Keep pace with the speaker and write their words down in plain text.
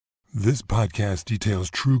This podcast details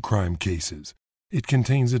true crime cases. It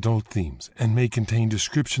contains adult themes and may contain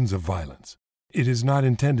descriptions of violence. It is not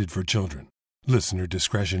intended for children. Listener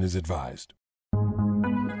discretion is advised.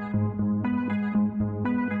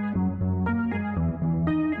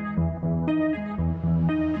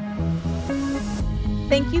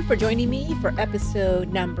 Thank you for joining me for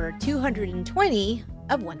episode number 220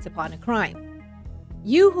 of Once Upon a Crime.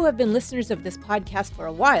 You who have been listeners of this podcast for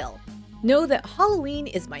a while know that Halloween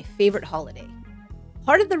is my favorite holiday.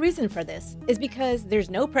 Part of the reason for this is because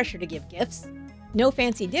there's no pressure to give gifts, no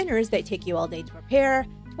fancy dinners that take you all day to prepare,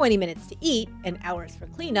 20 minutes to eat, and hours for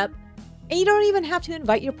cleanup, and you don't even have to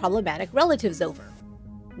invite your problematic relatives over.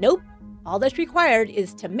 Nope, all that's required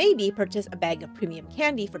is to maybe purchase a bag of premium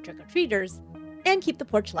candy for trick-or-treaters and keep the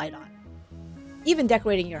porch light on. Even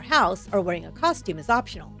decorating your house or wearing a costume is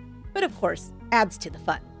optional, but of course, adds to the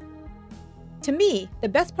fun. To me, the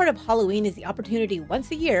best part of Halloween is the opportunity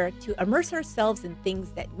once a year to immerse ourselves in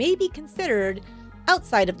things that may be considered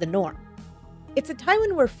outside of the norm. It's a time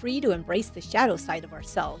when we're free to embrace the shadow side of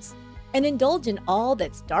ourselves and indulge in all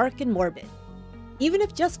that's dark and morbid, even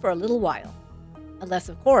if just for a little while. Unless,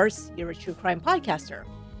 of course, you're a true crime podcaster.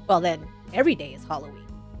 Well then, every day is Halloween.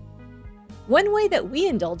 One way that we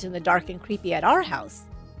indulge in the dark and creepy at our house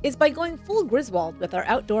is by going full Griswold with our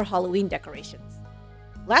outdoor Halloween decorations.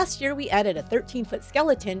 Last year, we added a 13-foot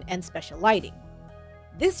skeleton and special lighting.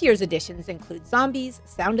 This year's additions include zombies,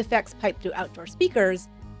 sound effects piped through outdoor speakers,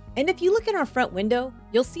 and if you look in our front window,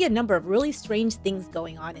 you'll see a number of really strange things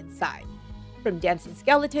going on inside. From dancing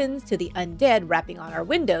skeletons to the undead rapping on our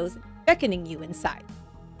windows, beckoning you inside.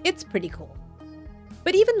 It's pretty cool.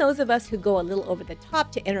 But even those of us who go a little over the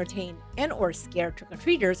top to entertain and or scare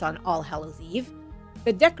trick-or-treaters on All Hallows Eve,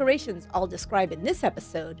 the decorations I'll describe in this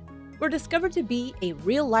episode were discovered to be a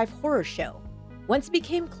real-life horror show once it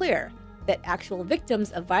became clear that actual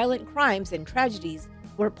victims of violent crimes and tragedies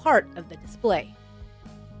were part of the display.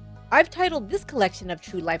 I've titled this collection of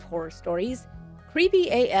true-life horror stories, Creepy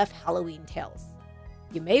AF Halloween Tales.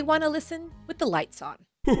 You may want to listen with the lights on.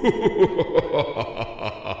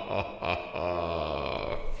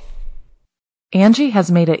 Angie has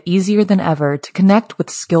made it easier than ever to connect with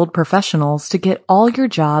skilled professionals to get all your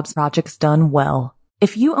jobs projects done well.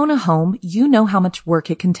 If you own a home, you know how much work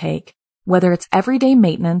it can take, whether it's everyday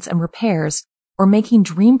maintenance and repairs or making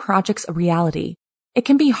dream projects a reality. It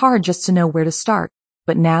can be hard just to know where to start,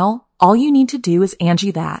 but now all you need to do is Angie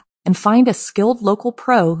that and find a skilled local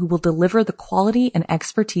pro who will deliver the quality and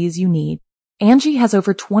expertise you need. Angie has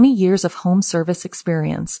over 20 years of home service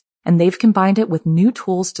experience, and they've combined it with new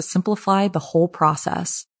tools to simplify the whole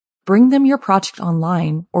process. Bring them your project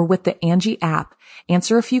online or with the Angie app,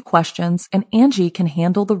 answer a few questions, and Angie can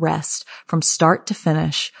handle the rest from start to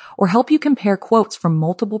finish or help you compare quotes from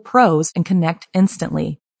multiple pros and connect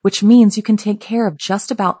instantly, which means you can take care of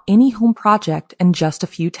just about any home project in just a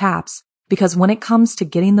few taps. Because when it comes to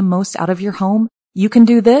getting the most out of your home, you can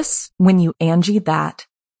do this when you Angie that.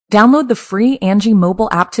 Download the free Angie mobile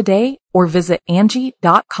app today or visit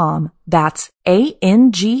Angie.com. That's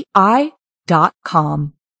ANGI.com.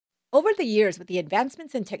 Over the years, with the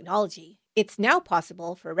advancements in technology, it's now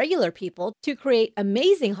possible for regular people to create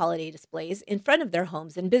amazing holiday displays in front of their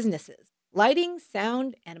homes and businesses. Lighting,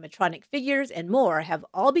 sound, animatronic figures, and more have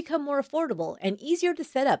all become more affordable and easier to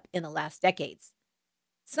set up in the last decades.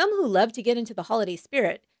 Some who love to get into the holiday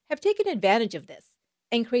spirit have taken advantage of this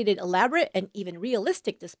and created elaborate and even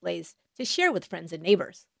realistic displays to share with friends and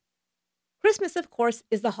neighbors. Christmas, of course,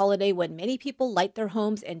 is the holiday when many people light their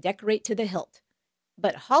homes and decorate to the hilt.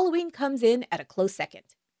 But Halloween comes in at a close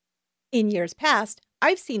second. In years past,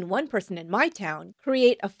 I've seen one person in my town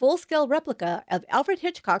create a full-scale replica of Alfred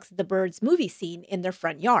Hitchcock's The Birds movie scene in their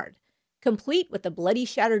front yard, complete with a bloody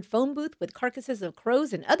shattered phone booth with carcasses of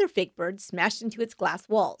crows and other fake birds smashed into its glass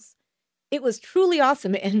walls. It was truly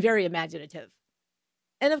awesome and very imaginative.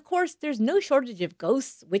 And of course, there's no shortage of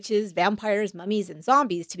ghosts, witches, vampires, mummies, and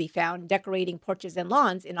zombies to be found decorating porches and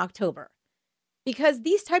lawns in October. Because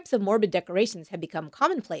these types of morbid decorations have become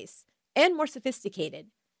commonplace and more sophisticated,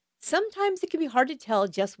 sometimes it can be hard to tell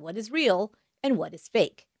just what is real and what is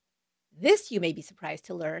fake. This, you may be surprised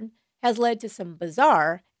to learn, has led to some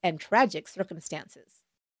bizarre and tragic circumstances.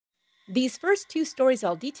 These first two stories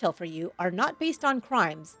I'll detail for you are not based on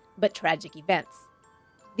crimes, but tragic events.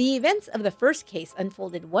 The events of the first case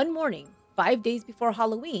unfolded one morning, 5 days before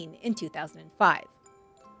Halloween in 2005.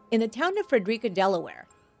 In the town of Frederica, Delaware,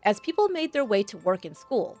 as people made their way to work and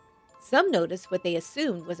school, some noticed what they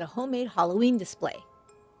assumed was a homemade Halloween display.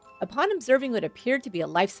 Upon observing what appeared to be a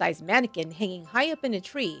life-size mannequin hanging high up in a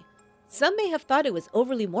tree, some may have thought it was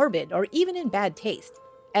overly morbid or even in bad taste,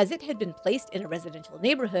 as it had been placed in a residential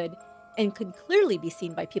neighborhood and could clearly be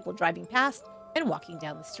seen by people driving past and walking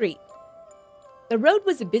down the street. The road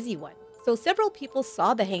was a busy one, so several people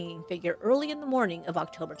saw the hanging figure early in the morning of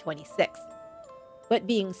October 26th. But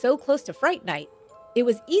being so close to Fright Night, it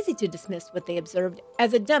was easy to dismiss what they observed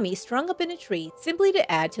as a dummy strung up in a tree simply to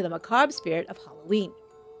add to the macabre spirit of Halloween.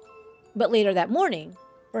 But later that morning,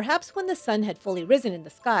 perhaps when the sun had fully risen in the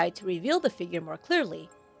sky to reveal the figure more clearly,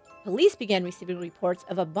 police began receiving reports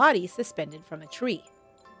of a body suspended from a tree.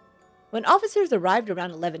 When officers arrived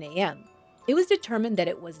around 11 a.m., it was determined that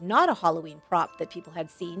it was not a Halloween prop that people had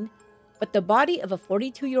seen, but the body of a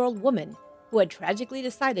 42-year-old woman who had tragically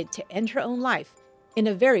decided to end her own life in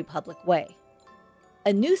a very public way.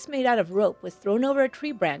 A noose made out of rope was thrown over a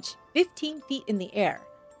tree branch 15 feet in the air,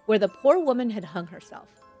 where the poor woman had hung herself.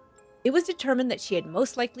 It was determined that she had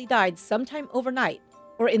most likely died sometime overnight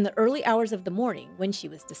or in the early hours of the morning when she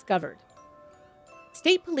was discovered.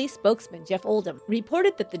 State Police spokesman Jeff Oldham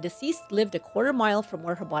reported that the deceased lived a quarter mile from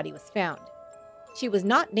where her body was found. She was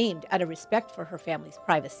not named out of respect for her family's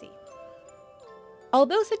privacy.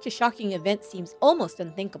 Although such a shocking event seems almost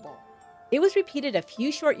unthinkable, it was repeated a few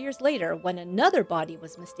short years later when another body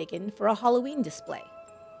was mistaken for a Halloween display.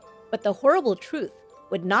 But the horrible truth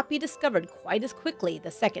would not be discovered quite as quickly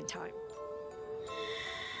the second time.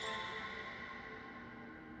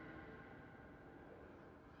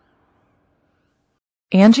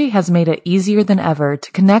 Angie has made it easier than ever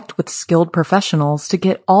to connect with skilled professionals to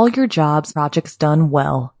get all your jobs projects done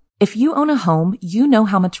well. If you own a home, you know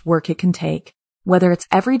how much work it can take, whether it's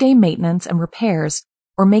everyday maintenance and repairs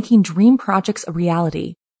or making dream projects a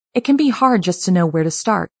reality. It can be hard just to know where to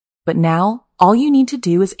start, but now all you need to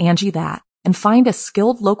do is Angie that and find a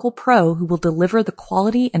skilled local pro who will deliver the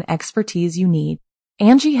quality and expertise you need.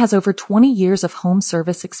 Angie has over 20 years of home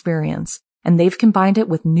service experience, and they've combined it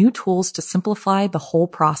with new tools to simplify the whole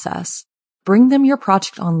process. Bring them your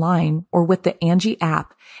project online or with the Angie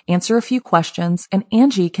app, answer a few questions, and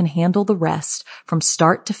Angie can handle the rest from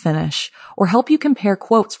start to finish or help you compare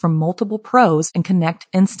quotes from multiple pros and connect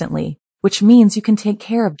instantly, which means you can take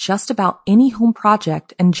care of just about any home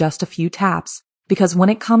project in just a few taps. Because when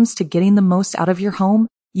it comes to getting the most out of your home,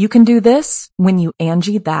 you can do this when you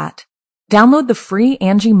Angie that. Download the free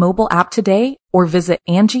Angie mobile app today or visit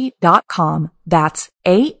Angie.com. That's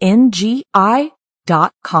ANGI.com.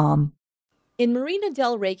 In Marina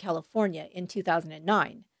del Rey, California in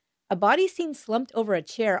 2009, a body seen slumped over a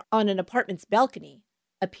chair on an apartment's balcony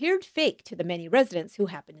appeared fake to the many residents who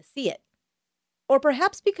happened to see it. Or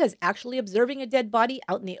perhaps because actually observing a dead body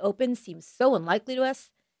out in the open seems so unlikely to us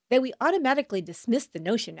that we automatically dismiss the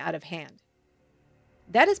notion out of hand.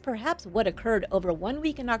 That is perhaps what occurred over 1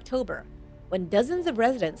 week in October, when dozens of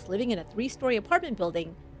residents living in a 3-story apartment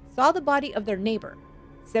building saw the body of their neighbor,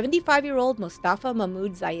 75-year-old Mustafa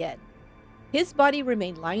Mahmoud Zayed. His body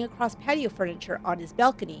remained lying across patio furniture on his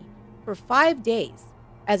balcony for 5 days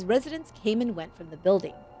as residents came and went from the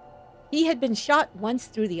building. He had been shot once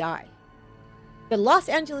through the eye. The Los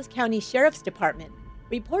Angeles County Sheriff's Department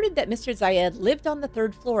reported that Mr. Zayed lived on the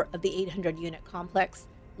 3rd floor of the 800-unit complex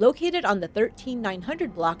located on the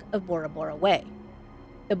 13900 block of Bora Bora Way.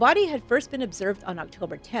 The body had first been observed on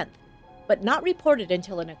October 10th, but not reported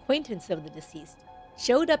until an acquaintance of the deceased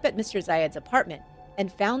showed up at Mr. Zayed's apartment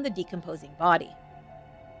and found the decomposing body.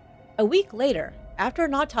 A week later, after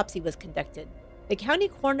an autopsy was conducted, the county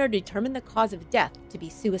coroner determined the cause of death to be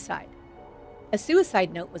suicide. A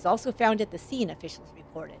suicide note was also found at the scene, officials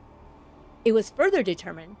reported. It was further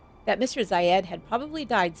determined that Mr. Zayed had probably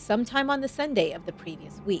died sometime on the Sunday of the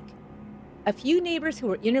previous week. A few neighbors who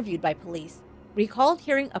were interviewed by police recalled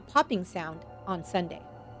hearing a popping sound on Sunday.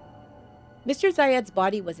 Mr. Zayed's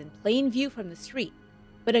body was in plain view from the street,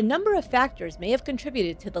 but a number of factors may have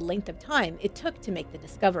contributed to the length of time it took to make the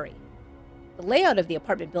discovery. The layout of the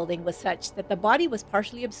apartment building was such that the body was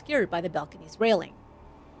partially obscured by the balcony's railing.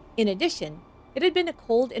 In addition, it had been a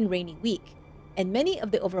cold and rainy week, and many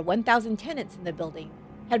of the over 1,000 tenants in the building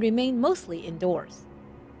had remained mostly indoors.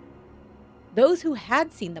 Those who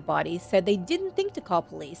had seen the body said they didn't think to call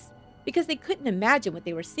police because they couldn't imagine what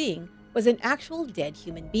they were seeing was an actual dead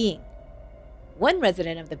human being. One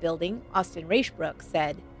resident of the building, Austin Raichbrook,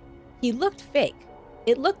 said, "He looked fake.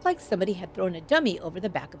 It looked like somebody had thrown a dummy over the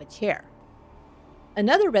back of a chair."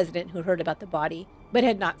 Another resident who heard about the body, but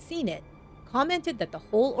had not seen it, commented that the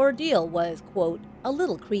whole ordeal was, quote, a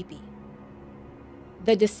little creepy.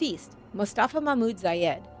 The deceased, Mustafa Mahmoud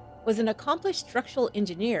Zayed, was an accomplished structural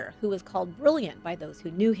engineer who was called brilliant by those who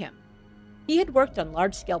knew him. He had worked on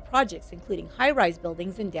large-scale projects, including high-rise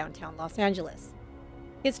buildings in downtown Los Angeles.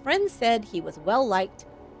 His friends said he was well-liked,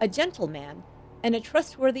 a gentleman, and a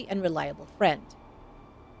trustworthy and reliable friend.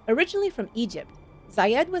 Originally from Egypt,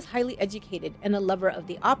 Zayed was highly educated and a lover of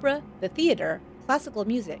the opera, the theater, classical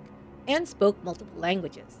music, and spoke multiple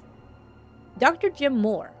languages. Dr. Jim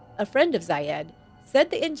Moore, a friend of Zayed, said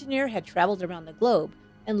the engineer had traveled around the globe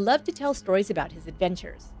and loved to tell stories about his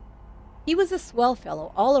adventures. He was a swell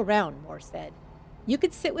fellow all around, Moore said. You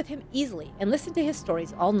could sit with him easily and listen to his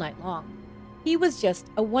stories all night long. He was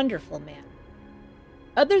just a wonderful man.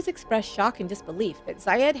 Others expressed shock and disbelief that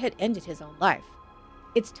Zayed had ended his own life.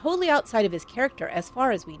 It's totally outside of his character as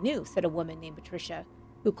far as we knew, said a woman named Patricia,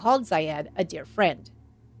 who called Zayed a dear friend.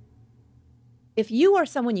 If you or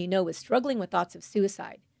someone you know is struggling with thoughts of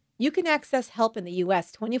suicide, you can access help in the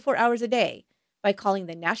U.S. 24 hours a day by calling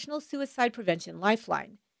the National Suicide Prevention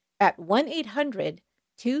Lifeline at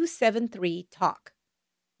 1-800-273-TALK.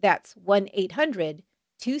 That's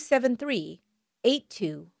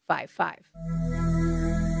 1-800-273-8255.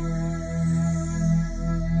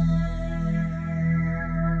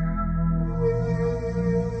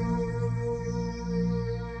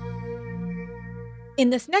 In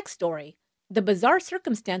this next story, the bizarre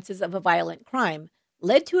circumstances of a violent crime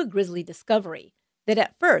led to a grisly discovery that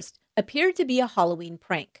at first appeared to be a Halloween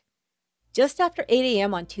prank. Just after 8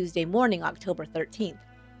 a.m. on Tuesday morning, October 13th,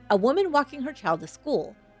 a woman walking her child to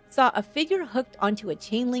school saw a figure hooked onto a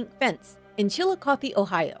chain-link fence in Chillicothe,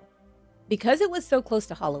 Ohio. Because it was so close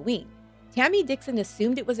to Halloween, Tammy Dixon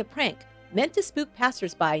assumed it was a prank meant to spook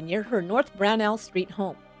passersby near her North Brownell Street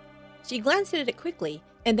home. She glanced at it quickly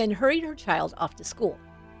and then hurried her child off to school.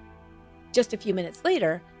 Just a few minutes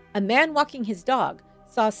later, a man walking his dog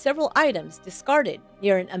saw several items discarded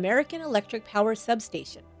near an American Electric Power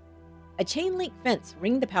substation. A chain-link fence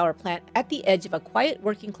ringed the power plant at the edge of a quiet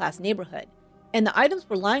working-class neighborhood, and the items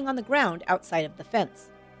were lying on the ground outside of the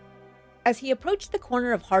fence. As he approached the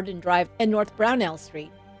corner of Hardin Drive and North Brownell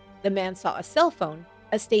Street, the man saw a cell phone,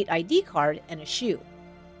 a state ID card, and a shoe.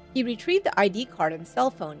 He retrieved the ID card and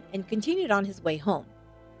cell phone and continued on his way home.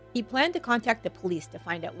 He planned to contact the police to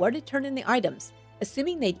find out where to turn in the items,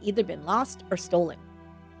 assuming they'd either been lost or stolen.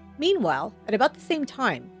 Meanwhile, at about the same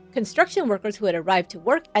time, construction workers who had arrived to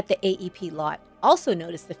work at the AEP lot also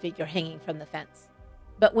noticed the figure hanging from the fence.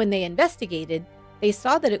 But when they investigated, they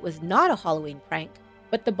saw that it was not a Halloween prank,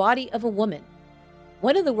 but the body of a woman.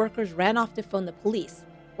 One of the workers ran off to phone the police,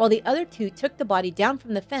 while the other two took the body down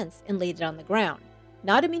from the fence and laid it on the ground,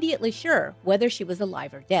 not immediately sure whether she was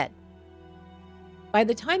alive or dead. By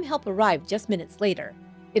the time help arrived just minutes later,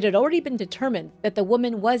 it had already been determined that the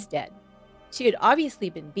woman was dead. She had obviously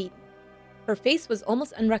been beaten. Her face was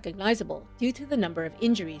almost unrecognizable due to the number of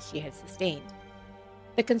injuries she had sustained.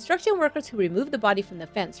 The construction workers who removed the body from the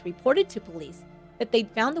fence reported to police that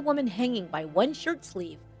they'd found the woman hanging by one shirt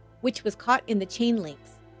sleeve, which was caught in the chain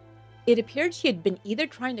links. It appeared she had been either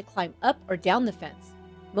trying to climb up or down the fence,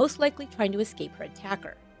 most likely trying to escape her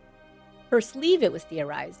attacker. Her sleeve, it was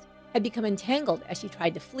theorized, had become entangled as she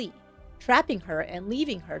tried to flee, trapping her and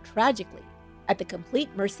leaving her tragically at the complete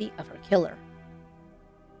mercy of her killer.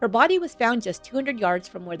 Her body was found just 200 yards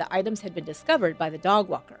from where the items had been discovered by the dog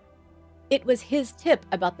walker. It was his tip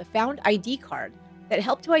about the found ID card that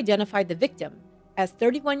helped to identify the victim as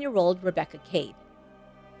 31-year-old Rebecca Cade.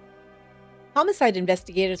 Homicide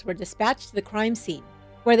investigators were dispatched to the crime scene,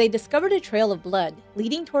 where they discovered a trail of blood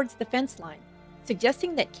leading towards the fence line,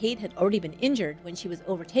 suggesting that Cade had already been injured when she was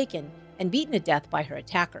overtaken and beaten to death by her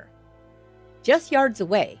attacker. Just yards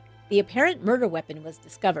away, the apparent murder weapon was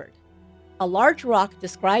discovered. A large rock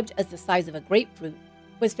described as the size of a grapefruit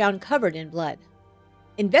was found covered in blood.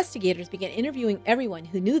 Investigators began interviewing everyone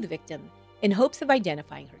who knew the victim in hopes of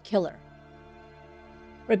identifying her killer.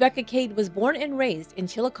 Rebecca Cade was born and raised in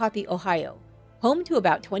Chillicothe, Ohio, home to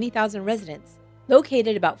about 20,000 residents,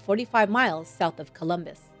 located about 45 miles south of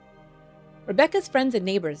Columbus. Rebecca's friends and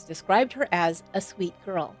neighbors described her as a sweet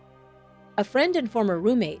girl. A friend and former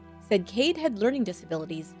roommate said Cade had learning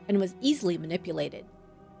disabilities and was easily manipulated.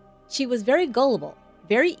 She was very gullible,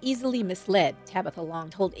 very easily misled, Tabitha Long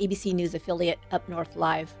told ABC News affiliate Up North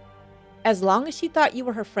Live. As long as she thought you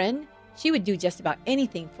were her friend, she would do just about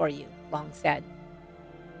anything for you, Long said.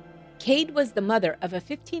 Cade was the mother of a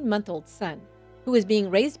 15-month-old son who was being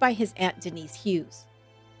raised by his aunt Denise Hughes.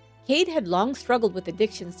 Cade had long struggled with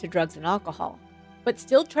addictions to drugs and alcohol, but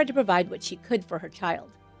still tried to provide what she could for her child.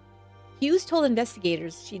 Hughes told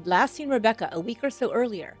investigators she'd last seen Rebecca a week or so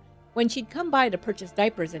earlier when she'd come by to purchase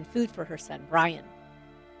diapers and food for her son, Brian.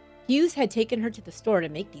 Hughes had taken her to the store to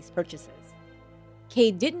make these purchases.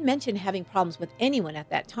 Cade didn't mention having problems with anyone at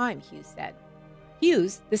that time, Hughes said.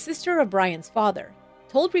 Hughes, the sister of Brian's father,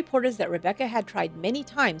 told reporters that Rebecca had tried many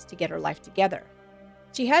times to get her life together.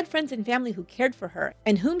 She had friends and family who cared for her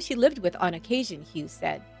and whom she lived with on occasion, Hughes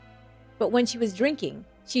said. but when she was drinking,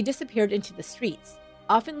 she disappeared into the streets,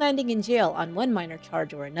 often landing in jail on one minor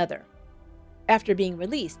charge or another. After being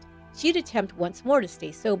released, she'd attempt once more to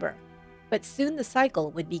stay sober, but soon the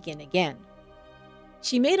cycle would begin again.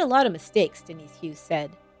 She made a lot of mistakes, Denise Hughes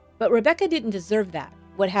said, but Rebecca didn't deserve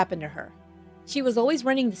what happened to her. She was always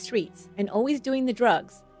running the streets and always doing the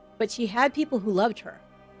drugs, but she had people who loved her.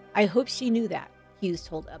 I hope she knew that, Hughes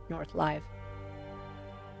told Up North Live.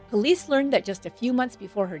 Police learned that just a few months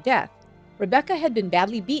before her death, Rebecca had been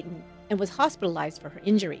badly beaten and was hospitalized for her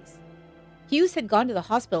injuries. Hughes had gone to the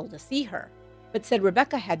hospital to see her, but said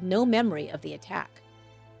Rebecca had no memory of the attack.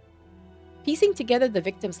 Piecing together the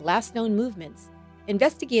victim's last known movements,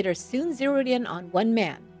 investigators soon zeroed in on one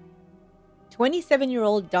man,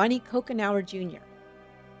 27-year-old Donnie Kokenauer Jr.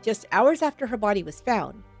 Just hours after her body was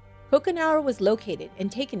found, Kokenauer was located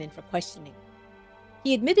and taken in for questioning.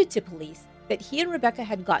 He admitted to police that he and Rebecca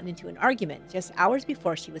had gotten into an argument just hours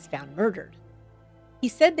before she was found murdered. He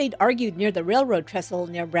said they'd argued near the railroad trestle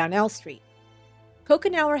near Brownell Street.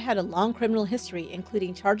 Kokenauer had a long criminal history,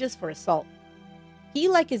 including charges for assault. He,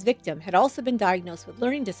 like his victim, had also been diagnosed with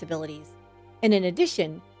learning disabilities, and in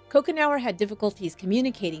addition, Kokenauer had difficulties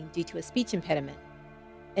communicating due to a speech impediment.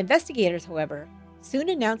 Investigators, however, soon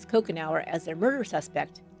announced Kokenauer as their murder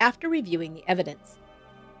suspect after reviewing the evidence.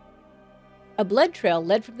 A blood trail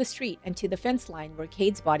led from the street and to the fence line where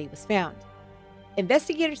Cade's body was found.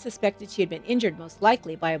 Investigators suspected she had been injured most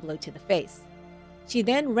likely by a blow to the face. She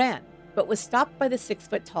then ran, but was stopped by the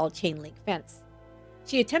 6-foot-tall chain-link fence.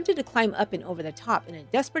 She attempted to climb up and over the top in a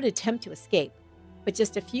desperate attempt to escape, but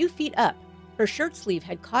just a few feet up, her shirt sleeve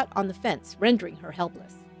had caught on the fence, rendering her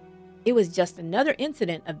helpless. It was just another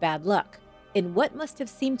incident of bad luck, in what must have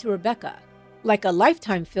seemed to Rebecca like a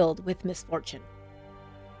lifetime filled with misfortune.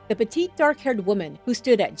 The petite, dark-haired woman, who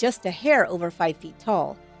stood at just a hair over 5 feet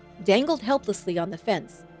tall, dangled helplessly on the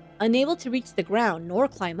fence, unable to reach the ground nor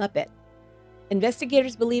climb up it.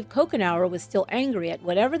 Investigators believe Kokenauer was still angry at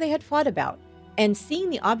whatever they had fought about, and seeing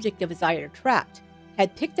the object of his ire trapped,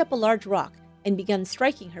 had picked up a large rock and begun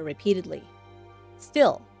striking her repeatedly.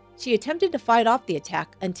 Still, she attempted to fight off the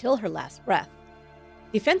attack until her last breath.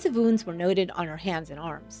 Defensive wounds were noted on her hands and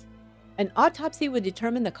arms. An autopsy would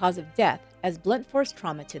determine the cause of death as blunt force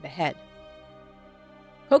trauma to the head.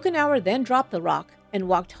 Kokenauer then dropped the rock and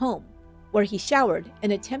walked home, where he showered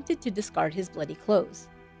and attempted to discard his bloody clothes.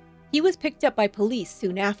 He was picked up by police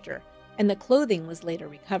soon after, and the clothing was later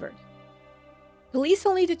recovered. Police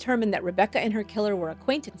only determined that Rebecca and her killer were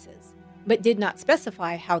acquaintances, but did not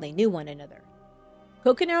specify how they knew one another.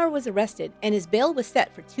 Kokenauer was arrested and his bail was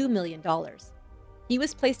set for $2 million. He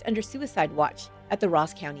was placed under suicide watch at the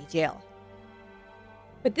Ross County Jail.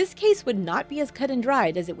 But this case would not be as cut and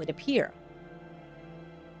dried as it would appear.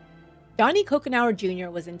 Donnie Kokenauer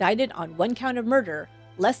Jr. was indicted on one count of murder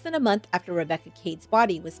less than a month after Rebecca Cade's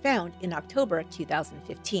body was found in October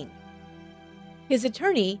 2015. His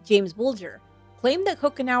attorney, James Bulger, claimed that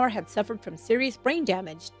Kokenauer had suffered from serious brain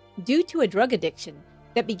damage due to a drug addiction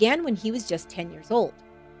that began when he was just 10 years old.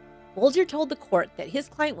 Bulger told the court that his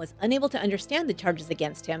client was unable to understand the charges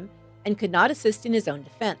against him and could not assist in his own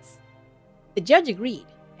defense. The judge agreed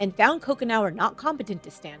and found Kokenauer not competent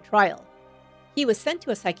to stand trial. He was sent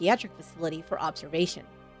to a psychiatric facility for observation.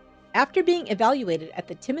 After being evaluated at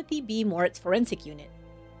the Timothy B. Moritz Forensic Unit,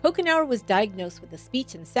 Kokenauer was diagnosed with a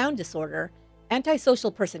speech and sound disorder,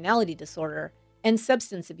 antisocial personality disorder, and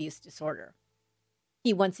substance abuse disorder.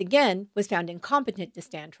 He once again was found incompetent to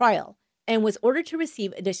stand trial and was ordered to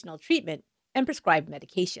receive additional treatment and prescribed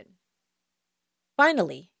medication.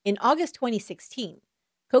 Finally, in August 2016,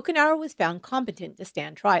 Kokenauer was found competent to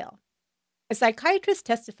stand trial. A psychiatrist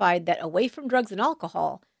testified that away from drugs and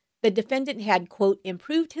alcohol, the defendant had, quote,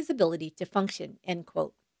 improved his ability to function, end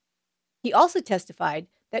quote. He also testified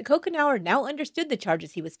that Kokenauer now understood the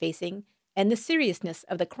charges he was facing and the seriousness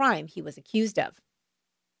of the crime he was accused of.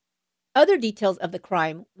 Other details of the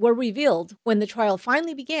crime were revealed when the trial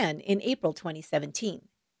finally began in April 2017.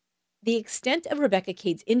 The extent of Rebecca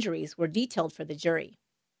Cade's injuries were detailed for the jury.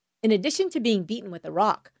 In addition to being beaten with a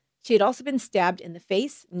rock, she had also been stabbed in the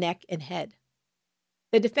face, neck, and head.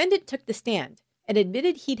 The defendant took the stand and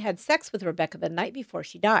admitted he'd had sex with Rebecca the night before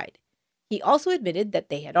she died. He also admitted that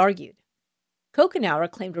they had argued.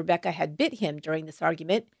 Kokenauer claimed Rebecca had bit him during this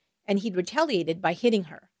argument and he'd retaliated by hitting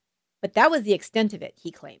her. But that was the extent of it,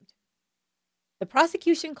 he claimed. The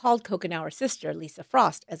prosecution called Kokenauer's sister, Lisa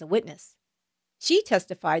Frost, as a witness. She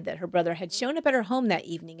testified that her brother had shown up at her home that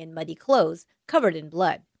evening in muddy clothes, covered in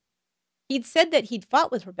blood. He'd said that he'd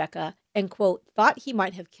fought with Rebecca and, quote, thought he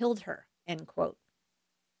might have killed her, end quote.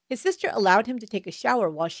 His sister allowed him to take a shower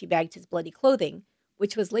while she bagged his bloody clothing,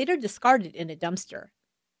 which was later discarded in a dumpster.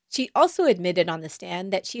 She also admitted on the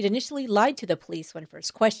stand that she'd initially lied to the police when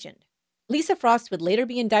first questioned. Lisa Frost would later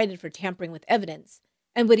be indicted for tampering with evidence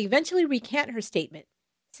and would eventually recant her statement,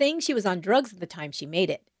 saying she was on drugs at the time she made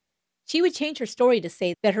it. She would change her story to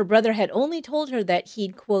say that her brother had only told her that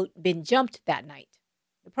he'd, quote, been jumped that night.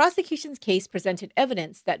 The prosecution's case presented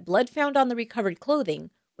evidence that blood found on the recovered clothing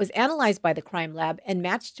was analyzed by the crime lab and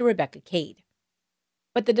matched to Rebecca Cade.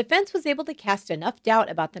 But the defense was able to cast enough doubt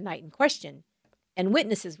about the night in question and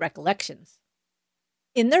witnesses' recollections.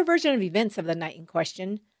 In their version of events of the night in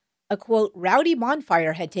question, a, quote, rowdy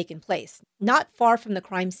bonfire had taken place, not far from the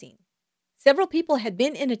crime scene. Several people had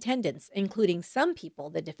been in attendance, including some people,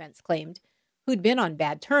 the defense claimed, who'd been on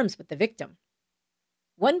bad terms with the victim.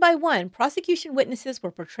 One by one, prosecution witnesses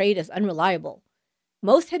were portrayed as unreliable.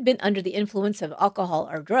 Most had been under the influence of alcohol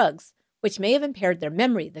or drugs, which may have impaired their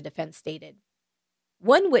memory, the defense stated.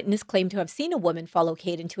 One witness claimed to have seen a woman follow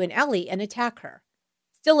Cade into an alley and attack her.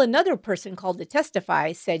 Still another person called to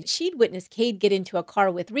testify said she'd witnessed Cade get into a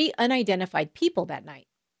car with 3 unidentified people that night.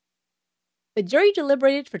 The jury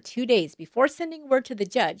deliberated for 2 days before sending word to the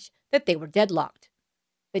judge that they were deadlocked.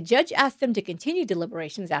 The judge asked them to continue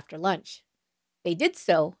deliberations after lunch. They did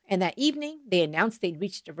so, and that evening they announced they'd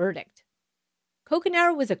reached a verdict.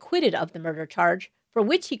 Kokenauer was acquitted of the murder charge, for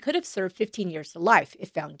which he could have served 15 years to life if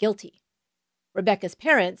found guilty. Rebecca's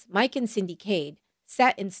parents, Mike and Cindy Cade,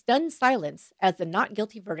 sat in stunned silence as the not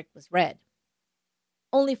guilty verdict was read.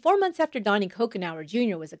 Only 4 months after Donnie Kokenauer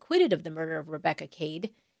Jr. was acquitted of the murder of Rebecca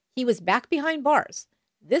Cade, he was back behind bars,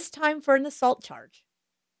 this time for an assault charge.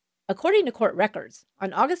 According to court records,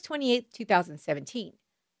 on August 28, 2017,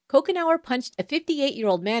 Kokenauer punched a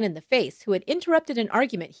 58-year-old man in the face who had interrupted an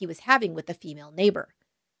argument he was having with a female neighbor.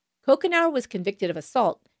 Kokenauer was convicted of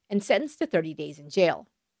assault and sentenced to 30 days in jail.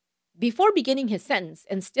 Before beginning his sentence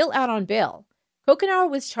and still out on bail, Kokenauer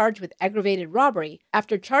was charged with aggravated robbery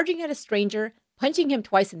after charging at a stranger, punching him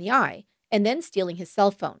twice in the eye, and then stealing his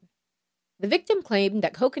cell phone. The victim claimed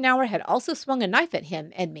that Kokenauer had also swung a knife at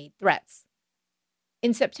him and made threats.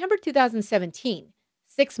 In September 2017,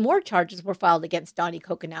 6 more charges were filed against Donnie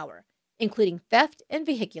Kokenauer, including theft and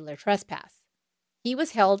vehicular trespass. He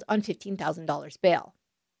was held on $15,000 bail.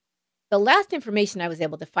 The last information I was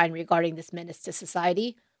able to find regarding this menace to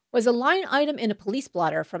society was a line item in a police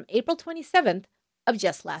blotter from April 27th of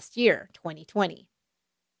just last year, 2020.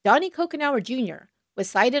 Donnie Kokenauer Jr. was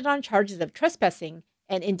cited on charges of trespassing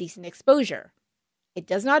and indecent exposure. It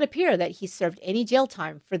does not appear that he served any jail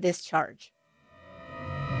time for this charge.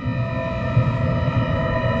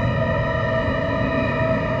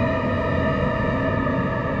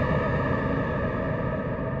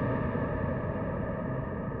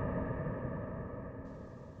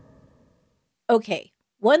 Okay,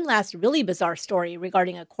 one last really bizarre story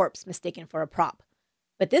regarding a corpse mistaken for a prop.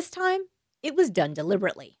 But this time, it was done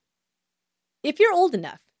deliberately. If you're old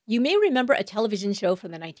enough, you may remember a television show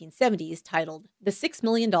from the 1970s titled The $6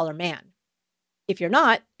 Million Man. If you're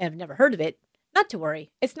not, and have never heard of it, not to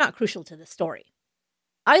worry, it's not crucial to the story.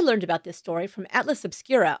 I learned about this story from Atlas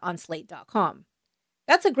Obscura on Slate.com.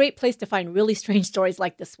 That's a great place to find really strange stories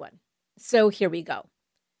like this one. So here we go.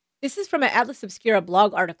 This is from an Atlas Obscura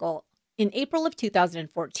blog article in April of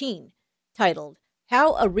 2014, titled,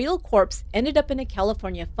 How a Real Corpse Ended Up in a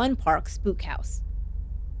California Fun Park Spook House.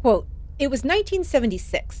 Quote, it was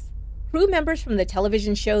 1976. Crew members from the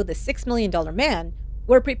television show The $6 Million Man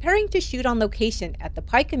were preparing to shoot on location at the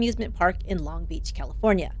Pike Amusement Park in Long Beach,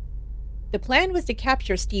 California. The plan was to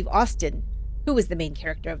capture Steve Austin, who was the main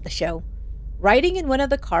character of the show, riding in one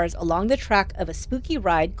of the cars along the track of a spooky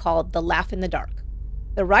ride called The Laugh in the Dark.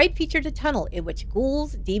 The ride featured a tunnel in which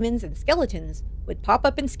ghouls, demons, and skeletons would pop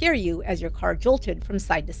up and scare you as your car jolted from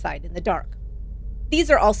side to side in the dark.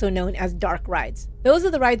 These are also known as dark rides. Those are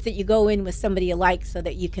the rides that you go in with somebody you like so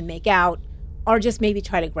that you can make out, or just maybe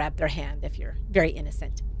try to grab their hand if you're very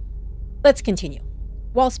innocent. Let's continue.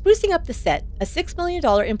 While sprucing up the set, a $6 million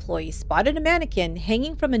employee spotted a mannequin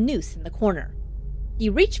hanging from a noose in the corner. He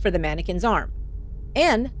reached for the mannequin's arm,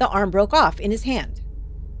 and the arm broke off in his hand.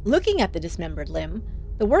 Looking at the dismembered limb,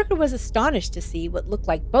 the worker was astonished to see what looked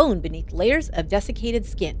like bone beneath layers of desiccated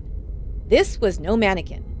skin. This was no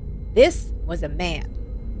mannequin. This was a man.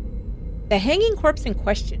 The hanging corpse in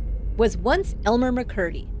question was once Elmer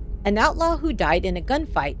McCurdy, an outlaw who died in a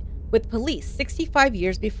gunfight with police 65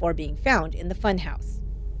 years before being found in the funhouse.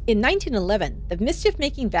 In 1911, the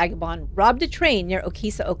mischief-making vagabond robbed a train near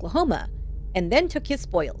Okesa, Oklahoma, and then took his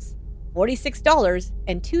spoils, $46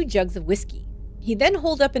 and 2 jugs of whiskey. He then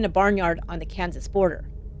holed up in a barnyard on the Kansas border.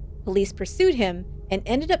 Police pursued him and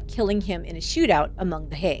ended up killing him in a shootout among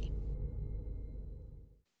the hay.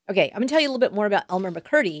 Okay, I'm going to tell you a little bit more about Elmer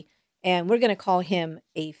McCurdy And we're going to call him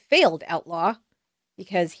a failed outlaw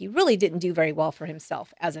because he really didn't do very well for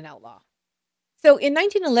himself as an outlaw. So in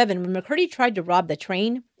 1911, when McCurdy tried to rob the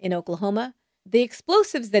train in Oklahoma, the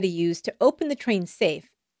explosives that he used to open the train safe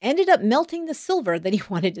ended up melting the silver that he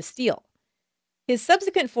wanted to steal. His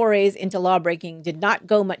subsequent forays into lawbreaking did not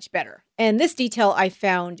go much better. And this detail I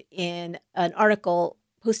found in an article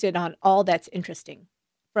posted on All That's Interesting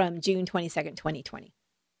from June 22nd, 2020.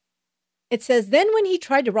 It says, then when he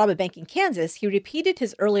tried to rob a bank in Kansas, he repeated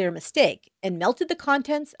his earlier mistake and melted the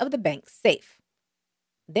contents of the bank's safe.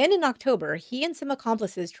 Then in October, he and some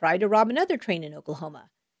accomplices tried to rob another train in Oklahoma.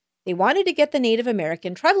 They wanted to get the Native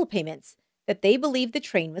American tribal payments that they believed the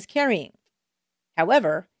train was carrying.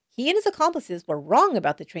 However, he and his accomplices were wrong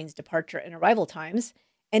about the train's departure and arrival times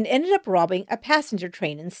and ended up robbing a passenger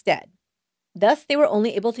train instead. Thus, they were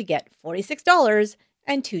only able to get $46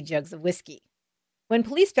 and 2 jugs of whiskey. When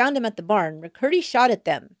police found him at the barn, McCurdy shot at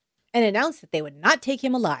them and announced that they would not take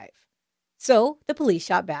him alive. So the police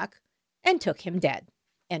shot back and took him dead.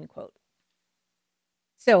 End quote.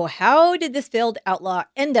 So how did this failed outlaw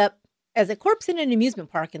end up as a corpse in an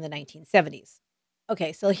amusement park in the 1970s?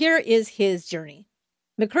 Okay, so here is his journey.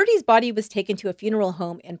 McCurdy's body was taken to a funeral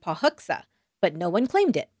home in Pawhuxa, but no one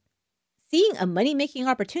claimed it. Seeing a money-making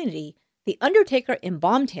opportunity, the undertaker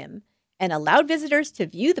embalmed him and allowed visitors to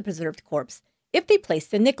view the preserved corpse if they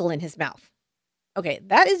placed a nickel in his mouth. Okay,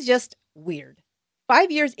 that is just weird.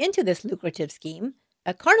 5 years into this lucrative scheme,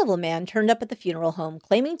 a carnival man turned up at the funeral home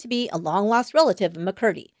claiming to be a long-lost relative of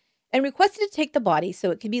McCurdy and requested to take the body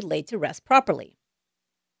so it could be laid to rest properly.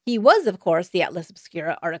 He was, of course, the Atlas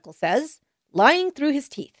Obscura article says, lying through his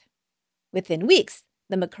teeth. Within weeks,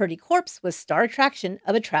 the McCurdy corpse was star attraction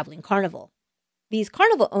of a traveling carnival. These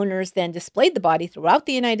carnival owners then displayed the body throughout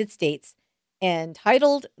the United States and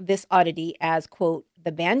titled this oddity as, quote,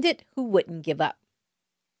 the bandit who wouldn't give up.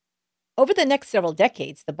 Over the next several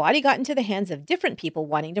decades, the body got into the hands of different people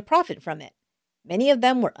wanting to profit from it. Many of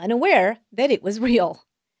them were unaware that it was real.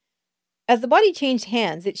 As the body changed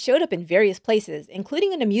hands, it showed up in various places,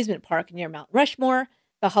 including an amusement park near Mount Rushmore,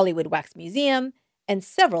 the Hollywood Wax Museum, and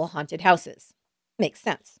several haunted houses. Makes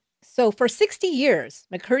sense. So for 60 years,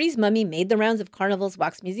 McCurdy's mummy made the rounds of carnivals,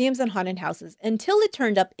 wax museums, and haunted houses until it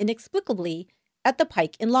turned up inexplicably at the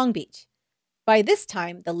Pike in Long Beach. By this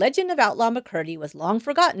time, the legend of Outlaw McCurdy was long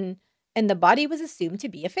forgotten, and the body was assumed to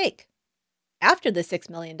be a fake. After the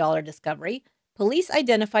 $6 million discovery, police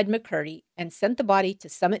identified McCurdy and sent the body to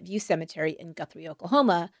Summit View Cemetery in Guthrie,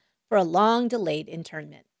 Oklahoma, for a long-delayed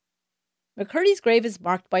interment. McCurdy's grave is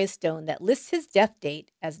marked by a stone that lists his death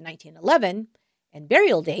date as 1911 and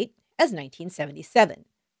burial date as 1977,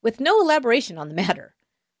 with no elaboration on the matter.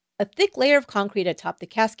 A thick layer of concrete atop the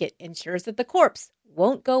casket ensures that the corpse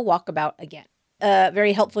won't go walkabout again. A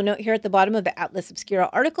very helpful note here at the bottom of the Atlas Obscura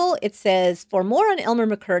article. It says, for more on Elmer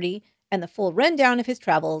McCurdy and the full rundown of his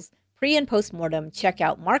travels, pre- and post-mortem, check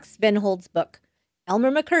out Mark Svenhold's book,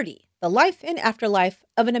 Elmer McCurdy, The Life and Afterlife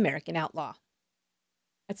of an American Outlaw.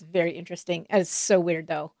 That's very interesting. That is so weird,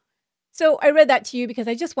 though. So I read that to you because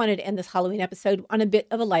I just wanted to end this Halloween episode on a bit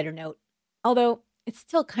of a lighter note, although it's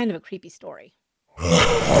still kind of a creepy story.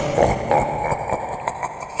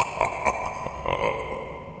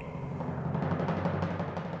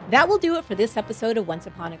 That will do it for this episode of Once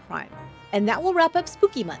Upon a Crime, and that will wrap up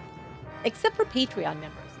Spooky Month, except for Patreon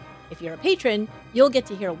members. If you're a patron, you'll get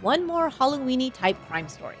to hear one more Halloween-y type crime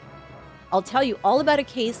story. I'll tell you all about a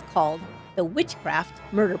case called The Witchcraft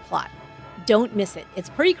Murder Plot. Don't miss it. It's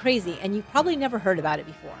pretty crazy, and you've probably never heard about it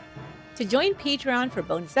before. To join Patreon for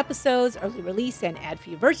bonus episodes, early release, and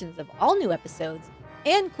ad-free versions of all new episodes,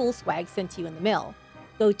 and cool swag sent to you in the mail,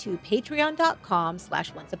 go to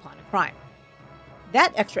patreon.com/onceuponacrime.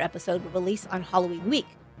 That extra episode will release on Halloween week,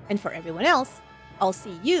 and for everyone else, I'll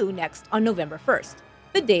see you next on November 1st,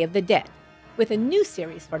 the Day of the Dead, with a new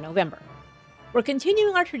series for November. We're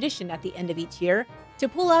continuing our tradition at the end of each year to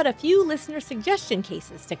pull out a few listener suggestion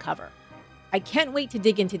cases to cover. I can't wait to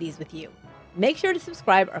dig into these with you. Make sure to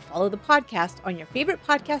subscribe or follow the podcast on your favorite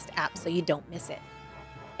podcast app so you don't miss it.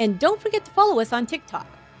 And don't forget to follow us on TikTok.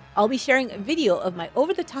 I'll be sharing a video of my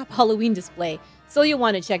over-the-top Halloween display, so you'll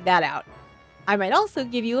want to check that out. I might also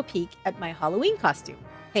give you a peek at my Halloween costume.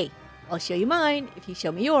 Hey, I'll show you mine if you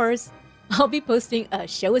show me yours. I'll be posting a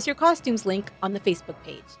Show Us Your Costumes link on the Facebook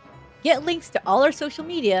page. Get links to all our social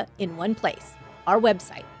media in one place, our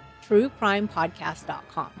website,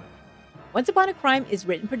 truecrimepodcast.com. Once Upon a Crime is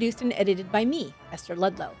written, produced, and edited by me, Esther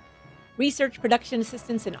Ludlow. Research, production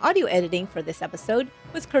assistance, and audio editing for this episode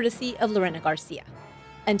was courtesy of Lorena Garcia.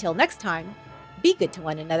 Until next time, be good to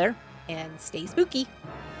one another and stay spooky.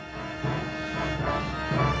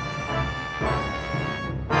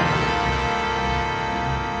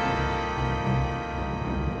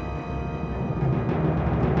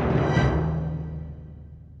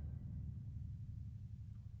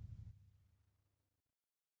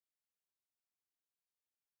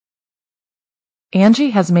 Angie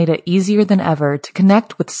has made it easier than ever to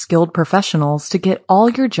connect with skilled professionals to get all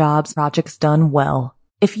your jobs projects done well.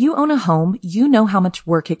 If you own a home, you know how much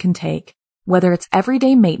work it can take, whether it's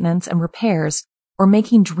everyday maintenance and repairs or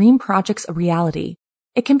making dream projects a reality.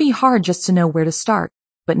 It can be hard just to know where to start,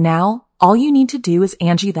 but now all you need to do is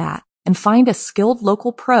Angie that and find a skilled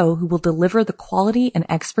local pro who will deliver the quality and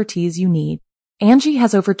expertise you need. Angie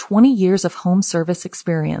has over 20 years of home service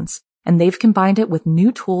experience, and they've combined it with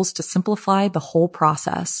new tools to simplify the whole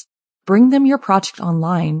process. Bring them your project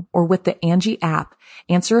online or with the Angie app,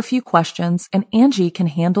 answer a few questions, and Angie can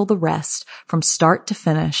handle the rest from start to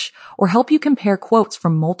finish or help you compare quotes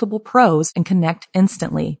from multiple pros and connect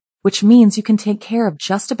instantly, which means you can take care of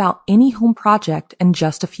just about any home project in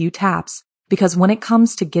just a few taps. Because when it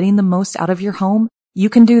comes to getting the most out of your home, you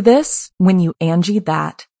can do this when you Angie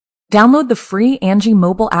that. Download the free Angie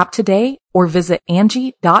mobile app today or visit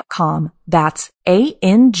Angie.com. That's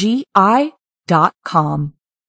ANGI.com.